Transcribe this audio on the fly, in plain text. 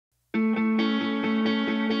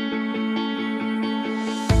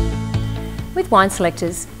With Wine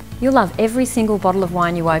Selectors, you'll love every single bottle of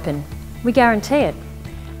wine you open. We guarantee it.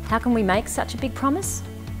 How can we make such a big promise?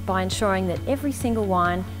 By ensuring that every single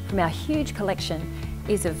wine from our huge collection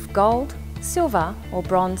is of gold, silver or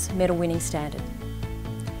bronze medal winning standard.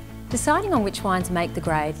 Deciding on which wines make the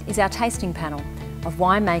grade is our tasting panel of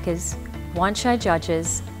winemakers, wine show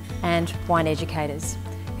judges and wine educators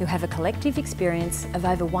who have a collective experience of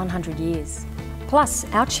over 100 years. Plus,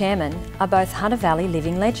 our chairmen are both Hunter Valley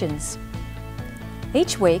living legends.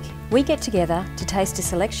 Each week, we get together to taste a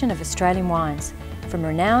selection of Australian wines from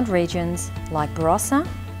renowned regions like Barossa,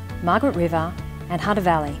 Margaret River and Hunter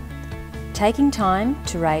Valley, taking time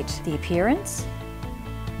to rate the appearance,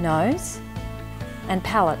 nose and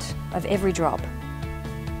palate of every drop.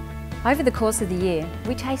 Over the course of the year,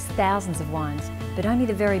 we taste thousands of wines, but only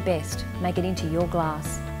the very best make it into your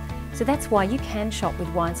glass. So that's why you can shop with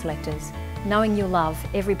Wine Selectors, knowing you'll love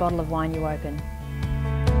every bottle of wine you open.